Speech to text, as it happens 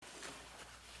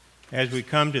As we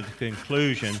come to the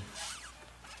conclusion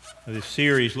of this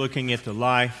series looking at the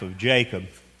life of Jacob,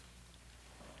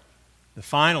 the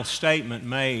final statement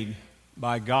made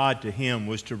by God to him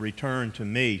was to return to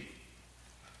me.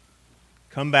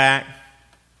 Come back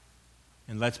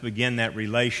and let's begin that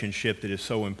relationship that is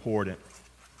so important.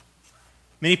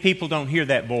 Many people don't hear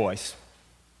that voice.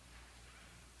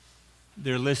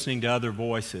 They're listening to other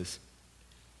voices.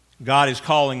 God is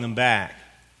calling them back,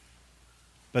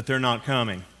 but they're not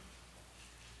coming.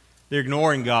 They're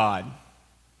ignoring God.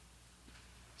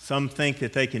 Some think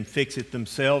that they can fix it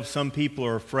themselves. Some people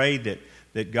are afraid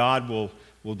that God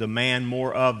will demand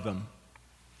more of them.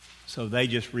 So they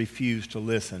just refuse to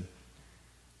listen.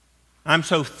 I'm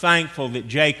so thankful that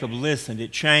Jacob listened.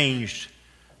 It changed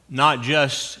not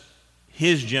just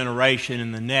his generation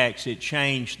and the next. It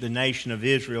changed the nation of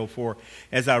Israel. For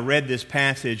as I read this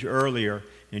passage earlier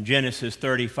in Genesis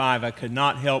 35, I could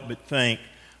not help but think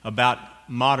about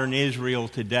modern Israel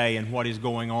today and what is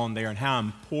going on there and how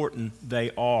important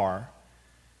they are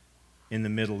in the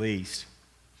Middle East.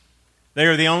 They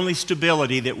are the only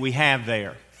stability that we have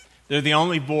there. They're the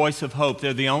only voice of hope.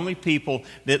 They're the only people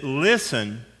that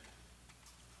listen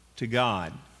to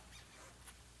God.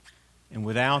 And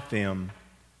without them,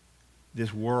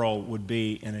 this world would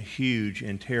be in a huge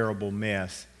and terrible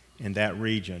mess in that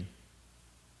region.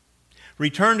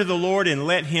 Return to the Lord and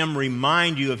let Him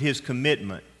remind you of His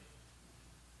commitment.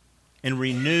 And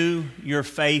renew your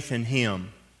faith in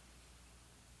Him,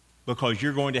 because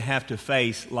you're going to have to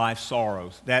face life's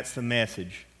sorrows. That's the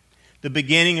message. The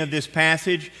beginning of this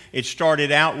passage, it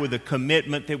started out with a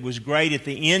commitment that was great. At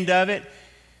the end of it,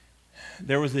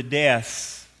 there was the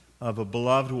death of a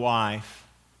beloved wife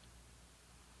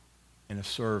and a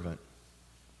servant.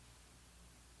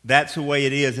 That's the way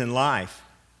it is in life.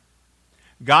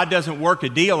 God doesn't work a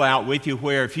deal out with you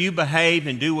where if you behave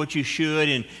and do what you should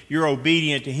and you're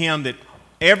obedient to Him, that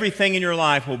everything in your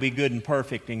life will be good and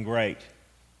perfect and great.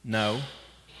 No,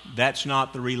 that's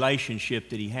not the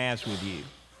relationship that He has with you.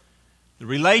 The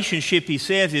relationship, He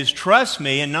says, is trust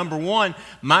me, and number one,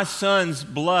 my Son's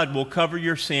blood will cover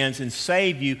your sins and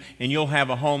save you, and you'll have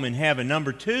a home in heaven.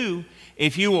 Number two,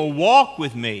 if you will walk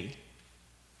with me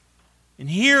and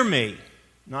hear me,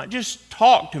 not just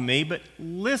talk to me, but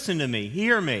listen to me,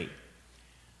 hear me,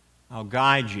 I'll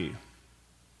guide you,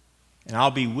 and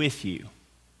I'll be with you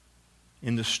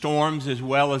in the storms as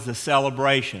well as the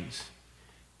celebrations,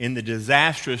 in the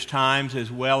disastrous times as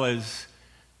well as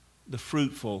the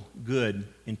fruitful, good,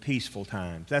 and peaceful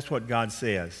times. That's what God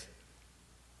says.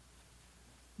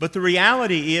 But the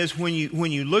reality is when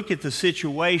you look at the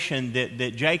situation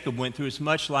that Jacob went through, it's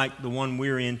much like the one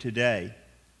we're in today.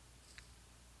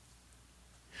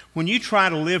 When you try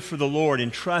to live for the Lord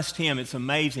and trust Him, it's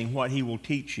amazing what He will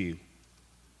teach you.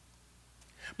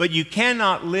 But you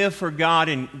cannot live for God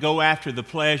and go after the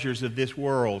pleasures of this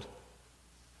world.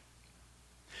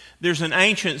 There's an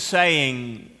ancient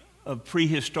saying of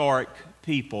prehistoric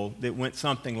people that went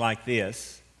something like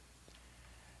this: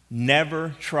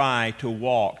 never try to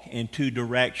walk in two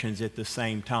directions at the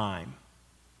same time,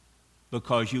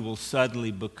 because you will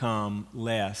suddenly become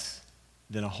less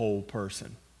than a whole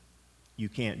person. You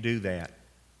can't do that.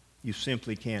 You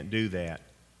simply can't do that.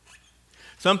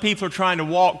 Some people are trying to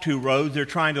walk two roads. They're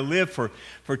trying to live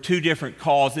for two different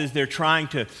causes. They're trying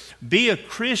to be a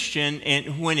Christian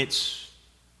and when it's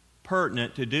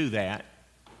pertinent to do that.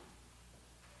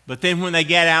 But then when they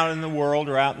get out in the world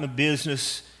or out in the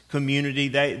business community,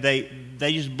 they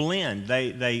just blend.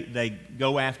 They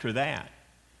go after that.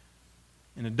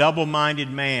 And a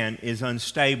double-minded man is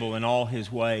unstable in all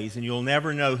his ways, and you'll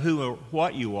never know who or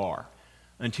what you are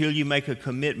until you make a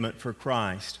commitment for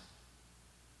Christ.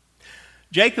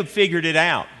 Jacob figured it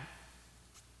out.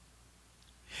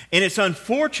 And it's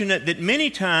unfortunate that many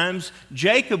times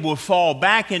Jacob will fall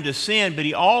back into sin, but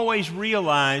he always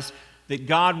realized that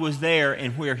God was there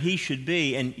and where he should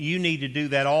be, and you need to do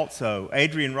that also.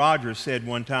 Adrian Rogers said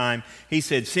one time, he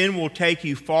said, sin will take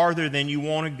you farther than you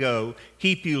want to go,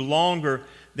 keep you longer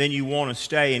than you want to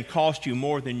stay, and cost you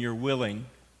more than you're willing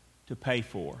to pay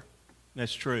for.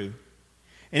 That's true.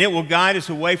 And it will guide us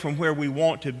away from where we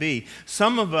want to be.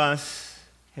 Some of us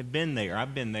have been there.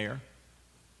 I've been there.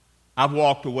 I've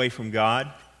walked away from God.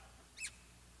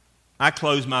 I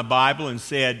closed my Bible and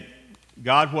said,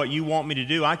 God, what you want me to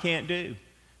do, I can't do.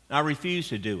 I refuse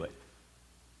to do it.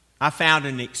 I found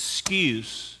an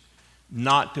excuse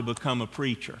not to become a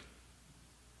preacher.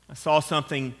 I saw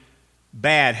something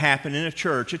bad happen in a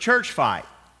church fight,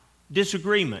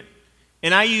 disagreement.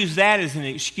 And I used that as an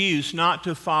excuse not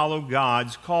to follow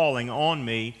God's calling on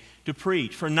me to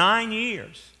preach for 9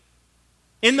 years.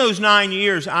 In those 9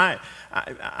 years, I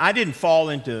didn't fall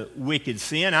into wicked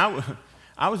sin.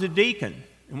 I was a deacon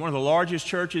in one of the largest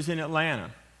churches in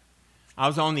Atlanta. I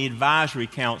was on the advisory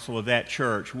council of that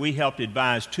church. We helped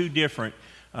advise 2 different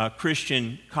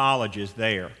Christian colleges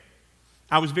there.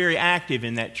 I was very active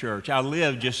in that church. I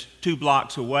lived just 2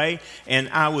 blocks away, and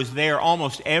I was there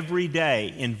almost every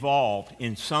day involved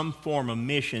in some form of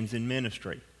missions and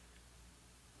ministry.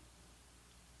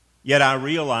 Yet I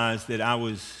realized that I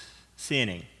was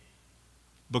sinning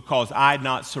because I had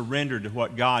not surrendered to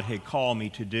what God had called me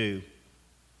to do.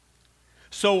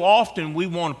 So often we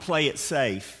want to play it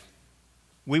safe.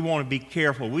 We want to be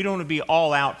careful. We don't want to be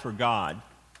all out for God.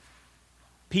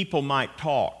 People might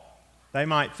talk. They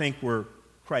might think we're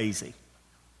crazy.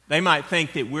 They might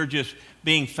think that we're just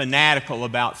being fanatical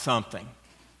about something.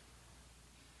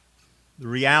 The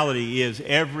reality is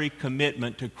every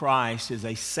commitment to Christ is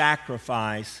a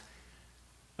sacrifice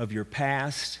of your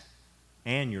past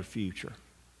and your future.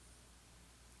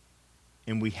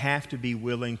 And we have to be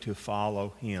willing to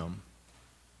follow Him.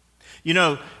 You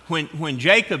know, when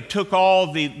Jacob took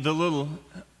all the little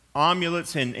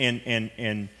amulets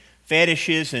and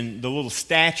fetishes and the little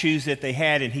statues that they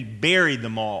had, and he buried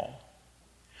them all.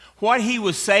 What he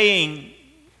was saying,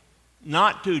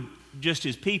 not to just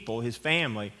his people, his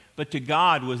family, but to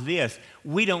God was this: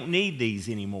 we don't need these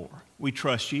anymore. We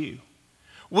trust you.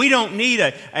 We don't need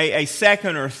a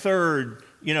second or third,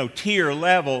 tier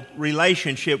level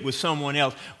relationship with someone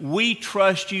else. We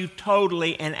trust you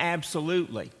totally and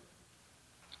absolutely.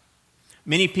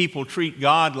 Many people treat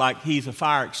God like He's a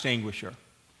fire extinguisher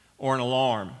or an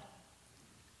alarm.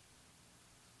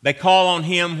 They call on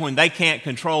Him when they can't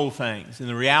control things. And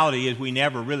the reality is we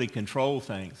never really control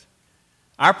things.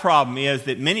 Our problem is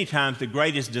that many times the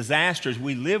greatest disasters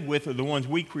we live with are the ones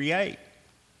we create.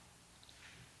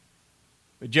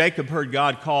 But Jacob heard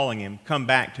God calling him, "Come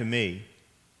back to me."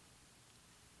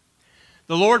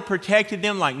 The Lord protected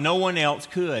them like no one else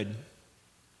could.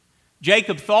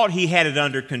 Jacob thought he had it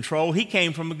under control. He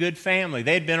came from a good family.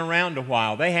 They had been around a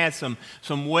while. They had some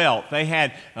wealth. They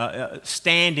had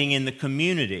standing in the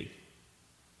community.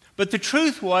 But the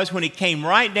truth was, when it came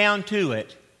right down to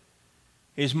it,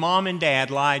 his mom and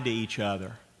dad lied to each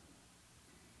other.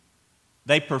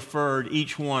 They preferred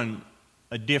each one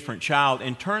a different child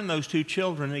and turned those 2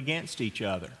 children against each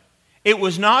other. It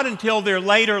was not until their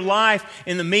later life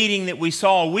in the meeting that we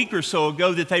saw a week or so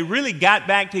ago that they really got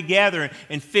back together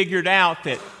and figured out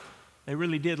that they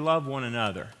really did love one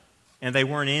another and they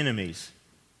weren't enemies.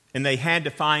 And they had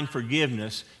to find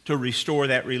forgiveness to restore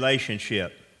that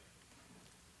relationship.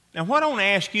 Now, what I want to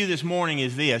ask you this morning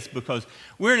is this, because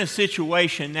we're in a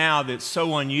situation now that's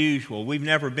so unusual. We've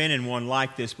never been in one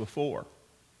like this before.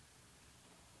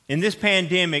 In this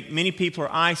pandemic, many people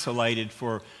are isolated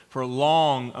for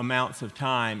long amounts of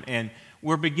time, and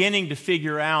we're beginning to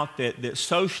figure out that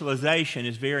socialization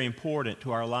is very important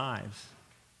to our lives.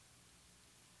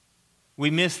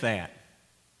 We miss that.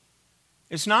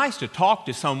 It's nice to talk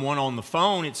to someone on the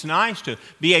phone. It's nice to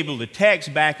be able to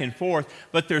text back and forth,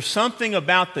 but there's something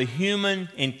about the human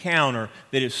encounter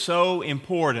that is so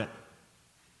important.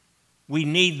 We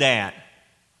need that.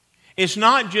 It's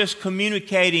not just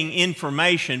communicating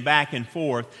information back and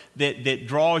forth that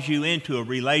draws you into a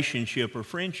relationship or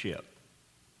friendship.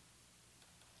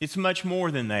 It's much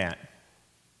more than that.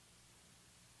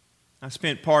 I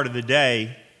spent part of the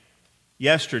day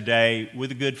yesterday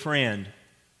with a good friend.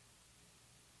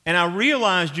 And I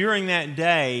realized during that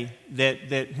day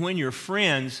that when you're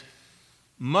friends,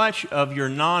 much of your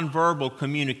nonverbal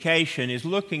communication is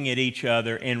looking at each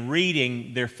other and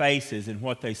reading their faces and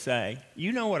what they say.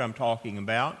 You know what I'm talking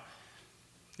about.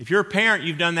 If you're a parent,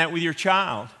 you've done that with your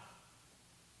child.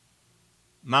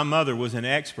 My mother was an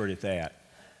expert at that.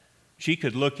 She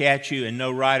could look at you and know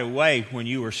right away when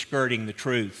you were skirting the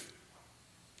truth.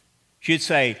 She'd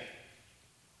say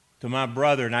to my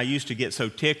brother, and I used to get so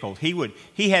tickled,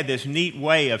 he had this neat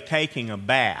way of taking a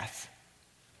bath.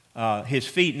 His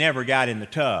feet never got in the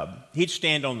tub. He'd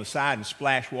stand on the side and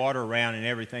splash water around and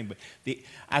everything. But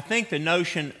I think the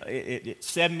notion at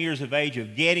 7 years of age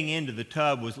of getting into the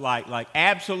tub was like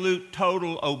absolute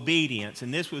total obedience.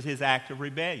 And this was his act of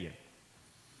rebellion.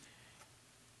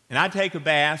 And I'd take a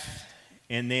bath,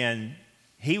 and then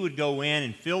he would go in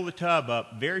and fill the tub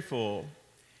up very full,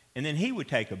 and then he would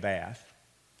take a bath.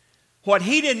 What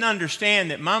he didn't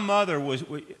understand, that my mother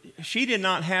she did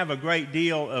not have a great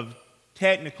deal of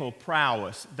technical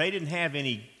prowess. They didn't have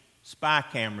any spy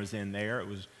cameras in there. It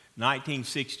was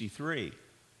 1963.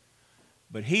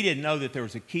 But he didn't know that there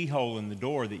was a keyhole in the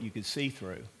door that you could see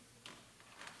through.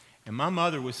 And my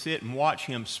mother would sit and watch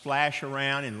him splash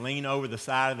around and lean over the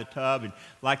side of the tub and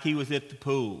like he was at the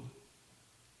pool.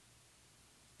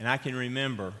 And I can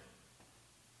remember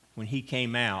when he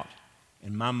came out,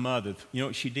 and my mother, you know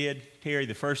what she did, Terry?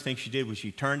 The first thing she did was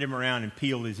she turned him around and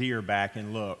peeled his ear back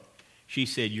and looked. She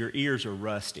said, "Your ears are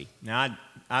rusty." Now,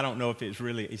 I don't know if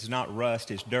it's not rust,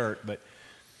 it's dirt, but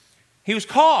he was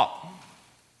caught.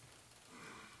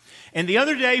 And the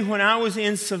other day when I was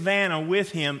in Savannah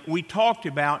with him, we talked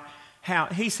about how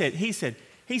he said,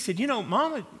 "You know,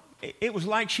 Mama, it was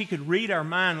like she could read our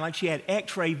mind, like she had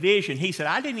x-ray vision." He said,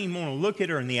 "I didn't even want to look at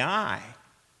her in the eye."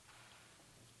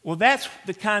 Well, that's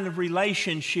the kind of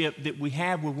relationship that we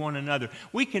have with one another.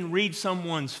 We can read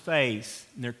someone's face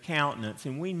and their countenance,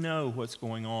 and we know what's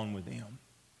going on with them.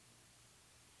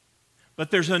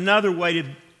 But there's another way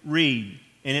to read,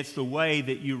 and it's the way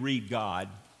that you read God.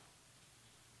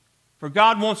 For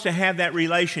God wants to have that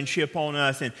relationship on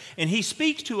us, and He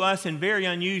speaks to us in very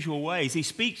unusual ways. He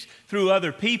speaks through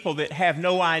other people that have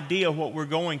no idea what we're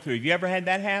going through. Have you ever had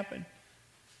that happen?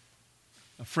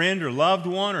 A friend or loved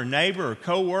one or neighbor or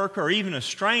coworker or even a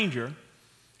stranger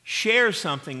shares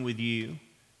something with you,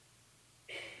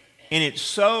 and it's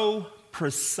so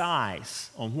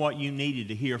precise on what you needed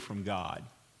to hear from God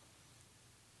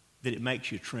that it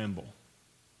makes you tremble.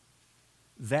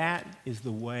 That is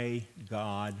the way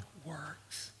God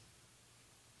works.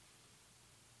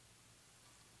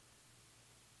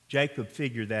 Jacob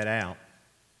figured that out.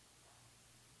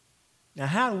 Now,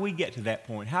 how do we get to that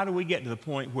point? How do we get to the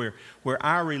point where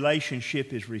our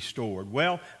relationship is restored?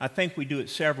 Well, I think we do it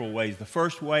several ways. The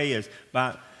first way is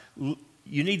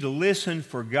you need to listen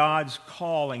for God's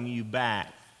calling you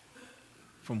back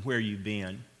from where you've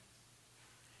been.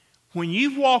 When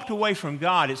you've walked away from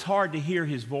God, it's hard to hear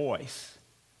His voice.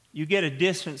 You get a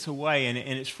distance away, and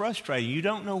it's frustrating. You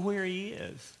don't know where He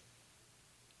is.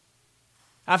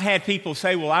 I've had people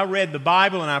say, "Well, I read the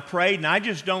Bible and I prayed, and I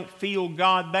just don't feel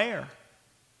God there."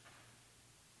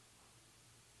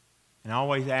 And I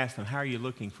always ask them, how are you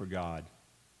looking for God?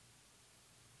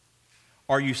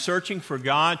 Are you searching for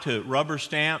God to rubber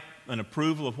stamp an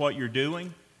approval of what you're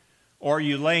doing? Or are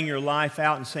you laying your life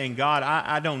out and saying, "God,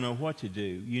 I don't know what to do.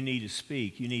 You need to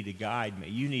speak. You need to guide me.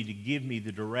 You need to give me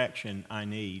the direction I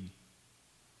need."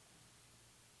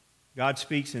 God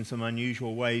speaks in some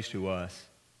unusual ways to us.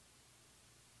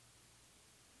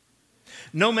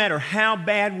 No matter how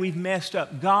bad we've messed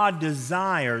up, God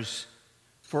desires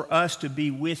for us to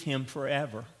be with Him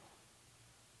forever.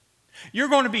 You're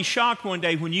going to be shocked one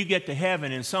day when you get to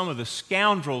heaven and some of the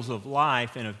scoundrels of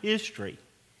life and of history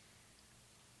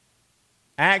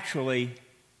actually,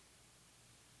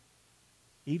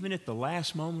 even at the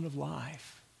last moment of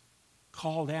life,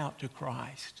 called out to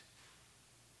Christ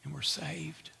and were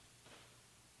saved.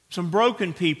 Some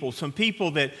broken people, some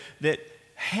people that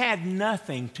had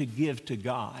nothing to give to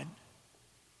God,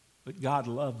 but God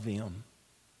loved them,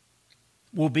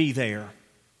 will be there.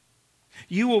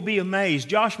 You will be amazed.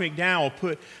 Josh McDowell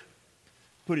put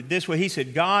it this way. He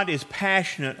said, God is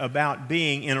passionate about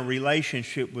being in a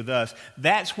relationship with us.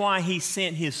 That's why He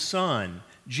sent His Son,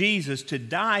 Jesus, to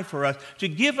die for us, to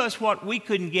give us what we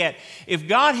couldn't get. If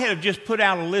God had just put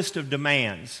out a list of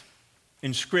demands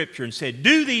in Scripture and said,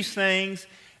 "Do these things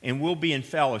and we'll be in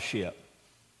fellowship,"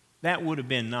 that would have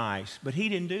been nice, but He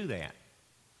didn't do that.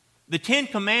 The 10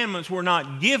 Commandments were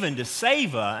not given to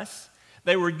save us.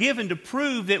 They were given to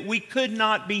prove that we could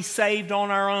not be saved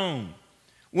on our own.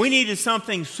 We needed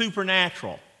something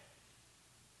supernatural.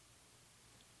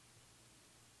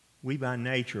 We by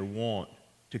nature want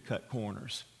to cut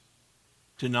corners,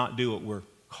 to not do what we're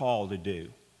called to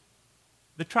do,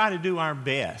 to try to do our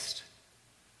best.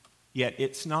 Yet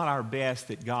it's not our best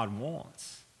that God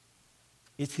wants.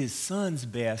 It's His Son's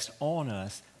best on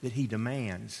us that He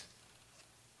demands.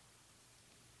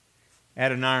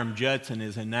 Adoniram Judson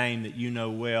is a name that you know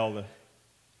well. The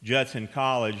Judson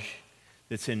College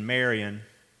that's in Marion,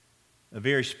 a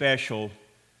very special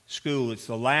school. It's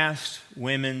the last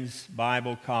women's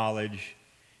Bible college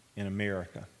in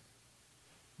America.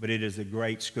 But it is a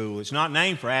great school. It's not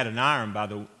named for Adoniram, by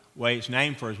the way. It's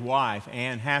named for his wife,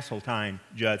 Ann Hasseltine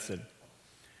Judson.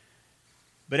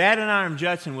 But Adoniram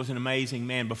Judson was an amazing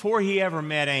man. Before he ever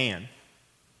met Ann,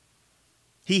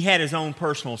 he had his own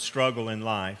personal struggle in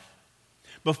life.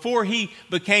 Before he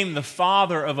became the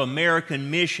father of American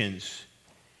missions,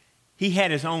 he had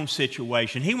his own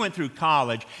situation. He went through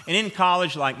college, and in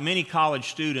college, like many college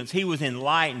students, he was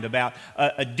enlightened about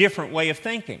a different way of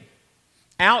thinking,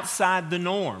 outside the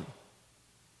norm.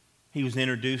 He was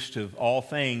introduced to all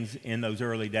things in those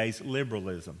early days,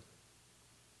 liberalism.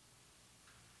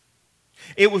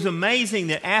 It was amazing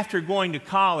that after going to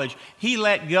college, he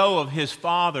let go of his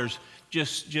father's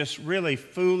just really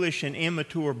foolish and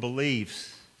immature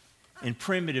beliefs and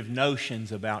primitive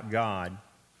notions about God.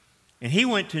 And he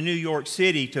went to New York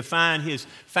City to find his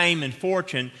fame and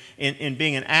fortune in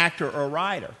being an actor or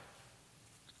writer.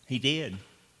 He did.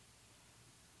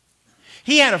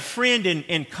 He had a friend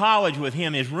in college with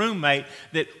him, his roommate,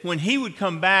 that when he would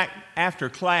come back after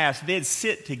class, they'd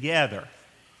sit together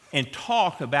and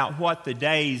talk about what the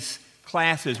day's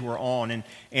classes were on.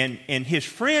 And his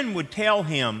friend would tell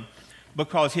him,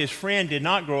 because his friend did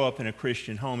not grow up in a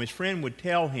Christian home, his friend would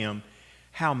tell him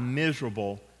how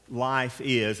miserable life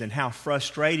is and how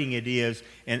frustrating it is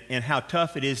and how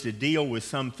tough it is to deal with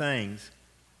some things.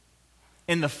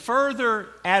 And the further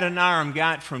Adoniram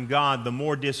got from God, the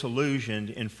more disillusioned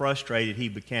and frustrated he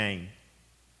became.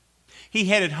 He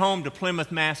headed home to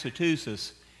Plymouth,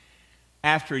 Massachusetts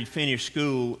after he finished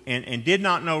school and did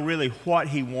not know really what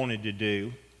he wanted to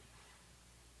do.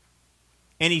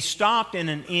 And he stopped in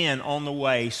an inn on the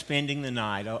way, spending the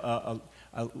night, a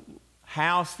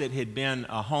house that had been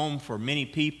a home for many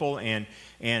people, and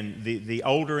the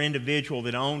older individual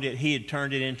that owned it, he had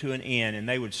turned it into an inn, and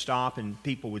they would stop and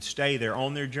people would stay there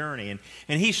on their journey.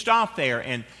 And he stopped there,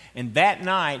 and that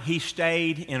night he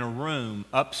stayed in a room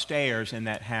upstairs in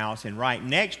that house, and right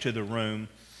next to the room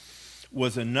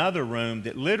was another room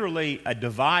that literally a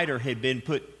divider had been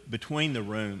put between the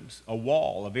rooms, a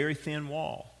wall, a very thin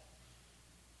wall.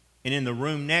 And in the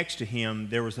room next to him,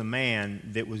 there was a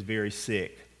man that was very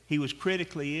sick. He was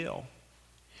critically ill.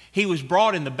 He was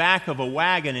brought in the back of a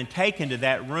wagon and taken to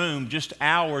that room just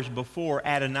hours before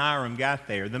Adoniram got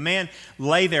there. The man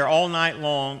lay there all night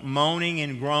long, moaning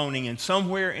and groaning, and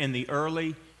somewhere in the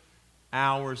early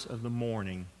hours of the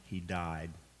morning, he died.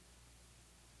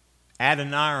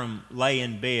 Adoniram lay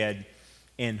in bed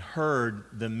and heard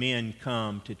the men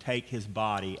come to take his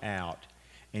body out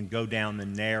and go down the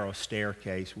narrow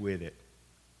staircase with it.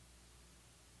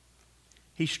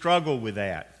 He struggled with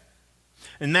that.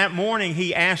 And that morning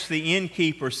he asked the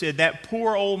innkeeper, said, "That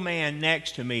poor old man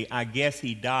next to me, I guess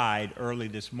he died early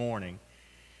this morning."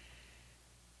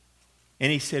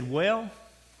 And he said, "Well,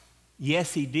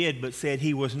 yes he did," but said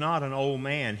he was not an old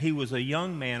man. He was a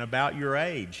young man about your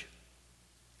age.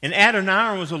 And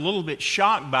Adoniram was a little bit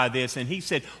shocked by this, and he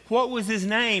said, "What was his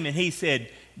name?" And he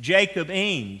said, "Jacob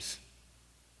Eames."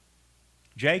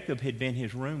 Jacob had been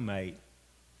his roommate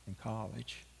in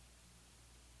college.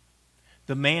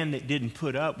 The man that didn't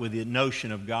put up with the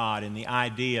notion of God and the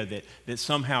idea that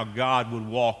somehow God would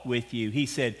walk with you. He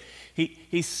said,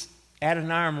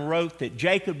 Adoniram wrote that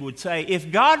Jacob would say,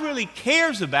 "If God really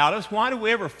cares about us, why do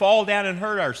we ever fall down and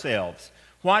hurt ourselves?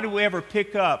 Why do we ever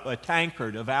pick up a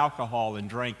tankard of alcohol and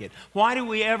drink it? Why do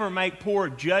we ever make poor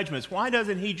judgments? Why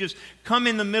doesn't he just come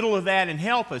in the middle of that and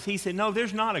help us?" He said, "No,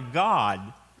 there's not a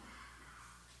God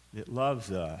that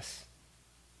loves us."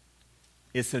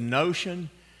 It's a notion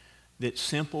that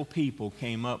simple people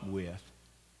came up with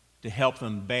to help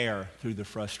them bear through the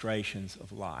frustrations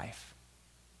of life.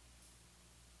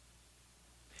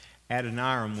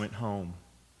 Adoniram went home,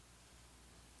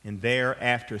 and there,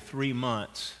 after 3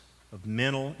 months of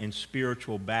mental and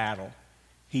spiritual battle,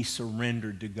 he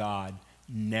surrendered to God,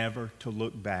 never to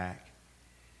look back.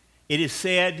 It is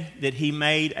said that he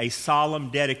made a solemn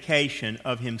dedication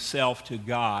of himself to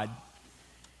God,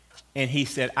 and he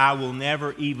said, "I will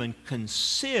never even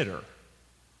consider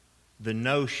the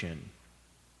notion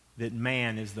that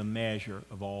man is the measure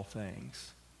of all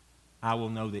things. I will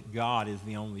know that God is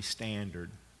the only standard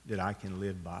that I can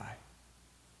live by."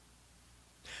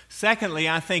 Secondly,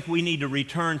 I think we need to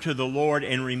return to the Lord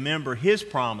and remember His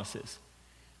promises.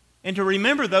 And to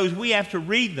remember those, we have to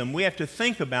read them. We have to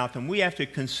think about them. We have to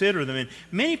consider them. And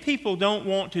many people don't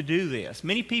want to do this.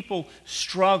 Many people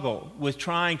struggle with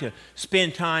trying to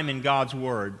spend time in God's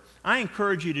Word. I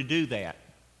encourage you to do that.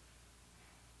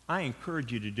 I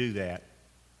encourage you to do that.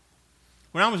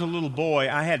 When I was a little boy,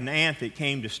 I had an aunt that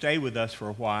came to stay with us for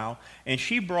a while, and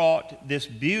she brought this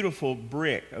beautiful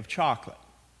brick of chocolate.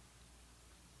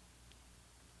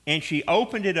 And she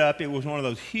opened it up. It was one of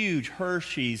those huge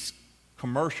Hershey's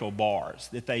commercial bars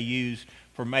that they use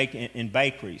for making in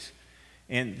bakeries.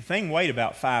 And the thing weighed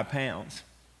about 5 pounds.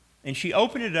 And she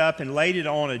opened it up and laid it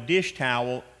on a dish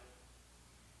towel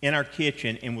in our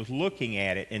kitchen and was looking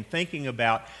at it and thinking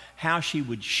about how she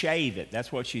would shave it.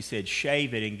 That's what she said,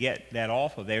 shave it and get that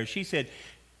off of there. She said,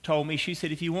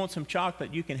 if you want some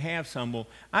chocolate, you can have some. Well,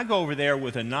 I go over there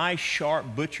with a nice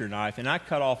sharp butcher knife and I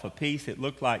cut off a piece that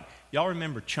looked like, y'all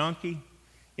remember Chunky?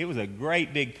 It was a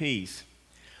great big piece.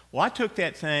 Well, I took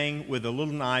that thing with a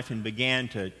little knife and began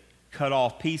to cut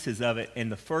off pieces of it, and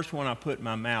the first one I put in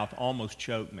my mouth almost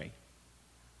choked me.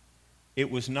 It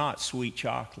was not sweet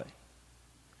chocolate.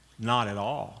 Not at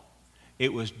all.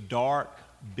 It was dark,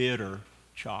 bitter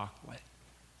chocolate.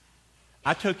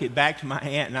 I took it back to my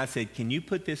aunt and I said, "Can you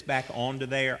put this back onto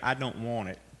there? I don't want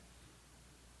it."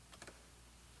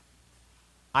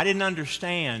 I didn't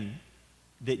understand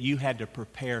that you had to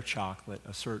prepare chocolate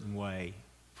a certain way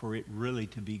for it really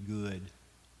to be good.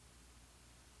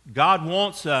 God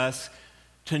wants us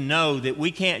to know that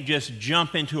we can't just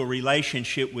jump into a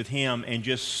relationship with Him and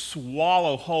just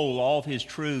swallow whole all of His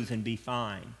truths and be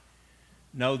fine.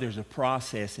 No, there's a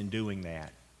process in doing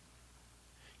that.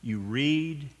 You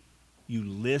read, you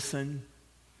listen,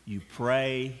 you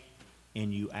pray,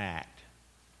 and you act.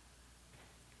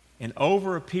 And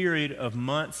over a period of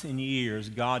months and years,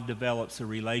 God develops a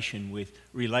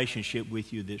relationship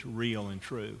with you that's real and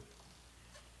true.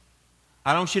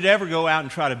 I don't want you to ever go out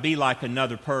and try to be like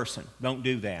another person. Don't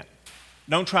do that.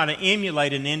 Don't try to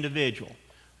emulate an individual,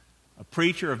 a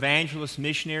preacher, evangelist,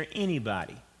 missionary,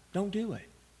 anybody. Don't do it.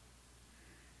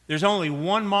 There's only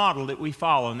one model that we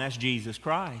follow, and that's Jesus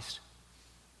Christ.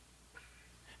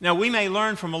 Now, we may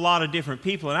learn from a lot of different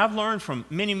people, and I've learned from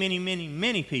many, many, many,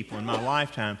 many people in my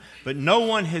lifetime, but no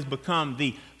one has become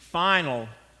the final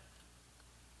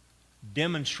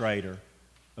demonstrator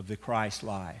of the Christ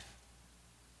life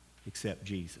except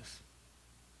Jesus.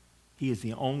 He is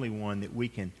the only one that we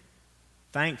can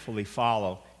thankfully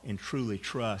follow and truly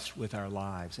trust with our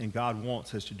lives, and God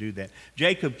wants us to do that.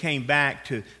 Jacob came back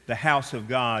to the house of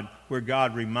God where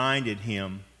God reminded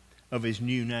him of his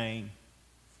new name.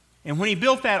 And when he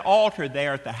built that altar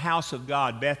there at the house of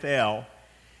God, Bethel,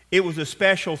 it was a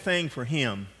special thing for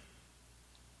him.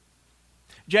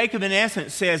 Jacob, in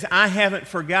essence, says, "I haven't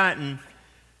forgotten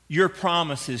your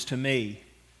promises to me.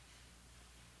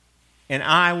 And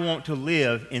I want to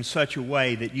live in such a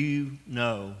way that you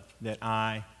know that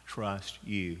I trust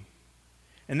you."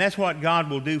 And that's what God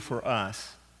will do for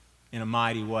us in a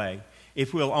mighty way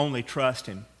if we'll only trust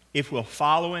Him, if we'll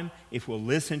follow Him, if we'll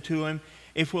listen to Him,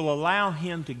 if we'll allow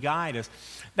Him to guide us.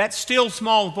 That still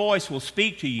small voice will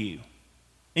speak to you,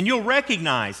 and you'll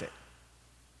recognize it.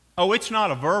 Oh, it's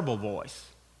not a verbal voice.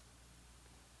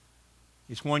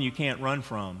 It's one you can't run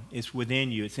from. It's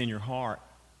within you. It's in your heart.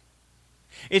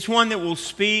 It's one that will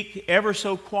speak ever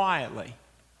so quietly.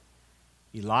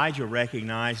 Elijah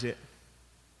recognized it.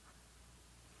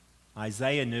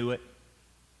 Isaiah knew it.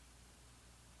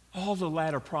 All the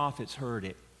latter prophets heard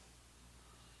it.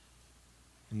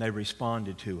 And they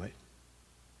responded to it.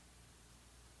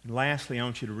 And lastly, I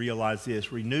want you to realize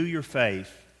this. Renew your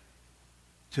faith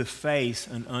to face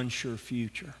an unsure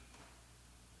future.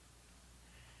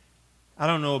 I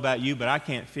don't know about you, but I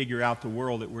can't figure out the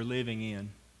world that we're living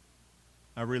in.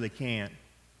 I really can't.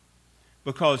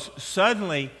 Because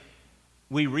suddenly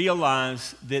we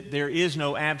realize that there is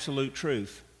no absolute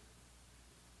truth.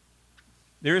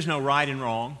 There is no right and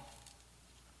wrong.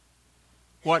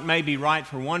 What may be right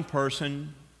for one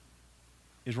person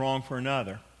is wrong for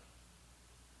another.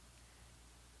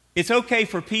 It's okay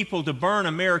for people to burn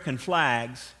American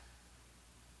flags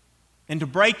and to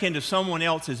break into someone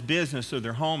else's business or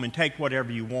their home and take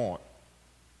whatever you want.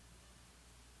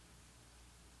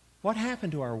 What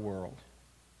happened to our world?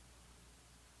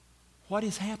 What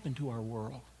has happened to our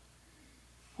world?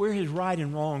 Where has right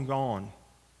and wrong gone?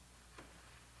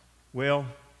 Well,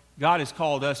 God has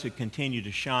called us to continue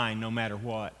to shine no matter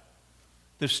what,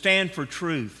 to stand for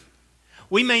truth.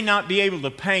 We may not be able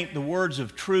to paint the words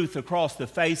of truth across the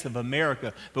face of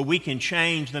America, but we can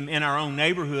change them in our own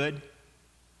neighborhood.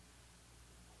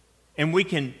 And we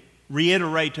can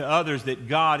reiterate to others that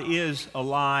God is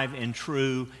alive and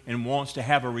true and wants to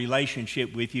have a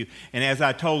relationship with you. And as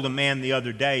I told a man the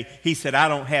other day, he said, "I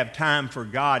don't have time for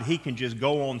God. He can just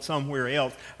go on somewhere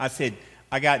else." I said,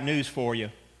 "I got news for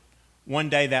you. One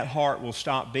day that heart will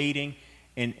stop beating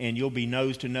and you'll be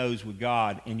nose to nose with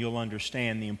God and you'll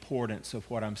understand the importance of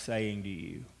what I'm saying to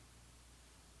you."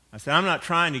 I said, "I'm not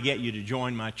trying to get you to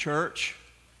join my church.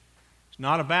 It's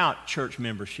not about church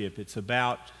membership. It's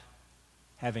about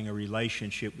having a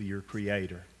relationship with your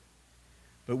Creator.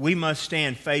 But we must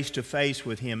stand face to face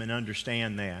with Him and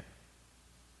understand that."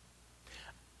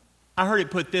 I heard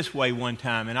it put this way one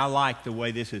time, and I like the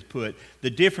way this is put. The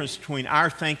difference between our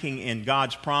thinking and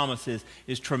God's promises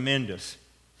is tremendous.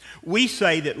 We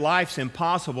say that life's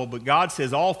impossible, but God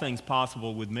says all things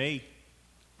possible with me.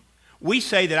 We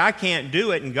say that I can't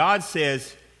do it, and God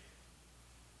says,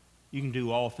 "You can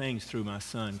do all things through my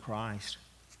Son, Christ."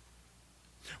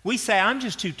 We say, "I'm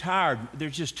just too tired.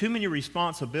 There's just too many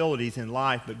responsibilities in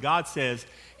life." But God says,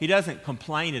 He doesn't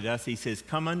complain at us. He says,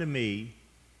 "Come unto me,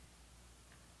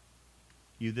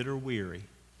 you that are weary,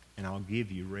 and I'll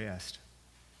give you rest."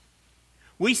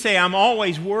 We say, "I'm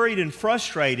always worried and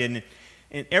frustrated,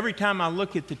 and every time I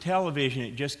look at the television,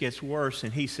 it just gets worse."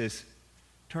 And He says,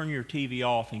 turn your TV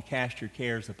off and cast your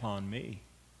cares upon me,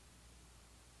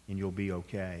 and you'll be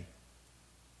okay.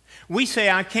 We say,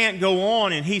 I can't go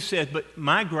on, and he says, but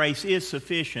my grace is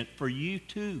sufficient for you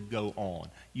to go on.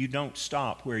 You don't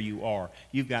stop where you are.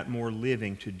 You've got more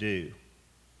living to do.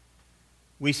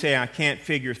 We say, I can't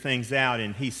figure things out,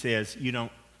 and he says, you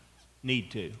don't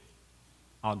need to.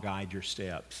 I'll guide your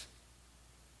steps.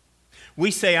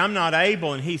 We say, I'm not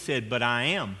able, and he said, but I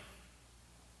am.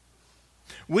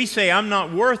 We say, I'm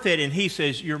not worth it, and he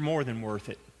says, you're more than worth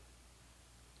it.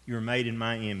 You're made in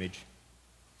my image.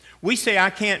 We say, I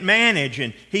can't manage,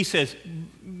 and he says,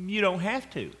 you don't have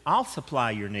to. I'll supply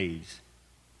your needs.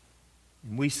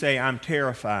 And we say, I'm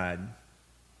terrified.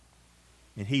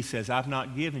 And he says, I've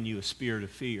not given you a spirit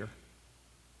of fear.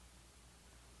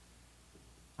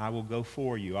 I will go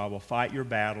for you. I will fight your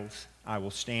battles. I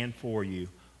will stand for you.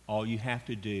 All you have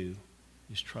to do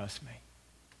is trust me.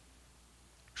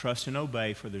 Trust and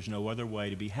obey, for there's no other way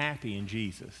to be happy in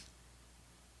Jesus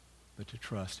but to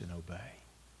trust and obey.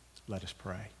 Let us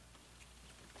pray.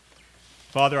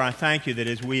 Father, I thank you that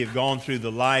as we have gone through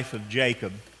the life of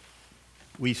Jacob,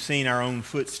 we've seen our own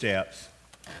footsteps.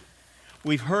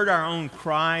 We've heard our own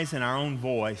cries and our own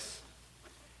voice,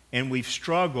 and we've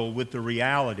struggled with the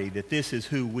reality that this is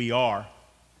who we are.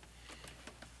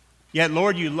 Yet,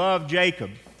 Lord, you loved Jacob,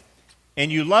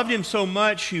 and you loved him so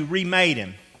much you remade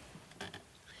him.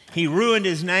 He ruined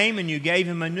his name, and you gave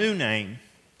him a new name.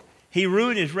 He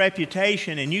ruined his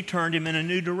reputation, and you turned him in a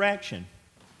new direction.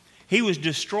 He was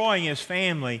destroying his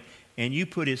family, and you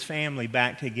put his family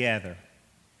back together.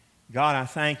 God, I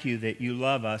thank you that you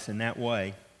love us in that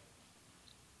way.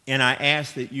 And I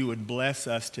ask that you would bless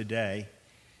us today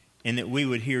and that we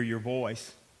would hear your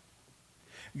voice.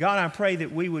 God, I pray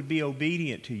that we would be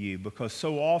obedient to you, because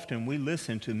so often we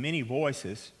listen to many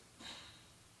voices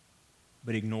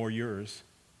but ignore yours.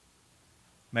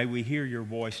 May we hear your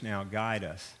voice now guide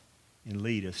us and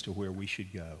lead us to where we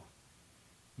should go.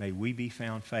 May we be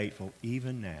found faithful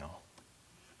even now,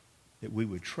 that we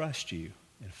would trust you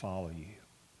and follow you.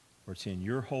 For it's in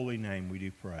your holy name we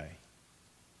do pray.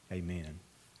 Amen.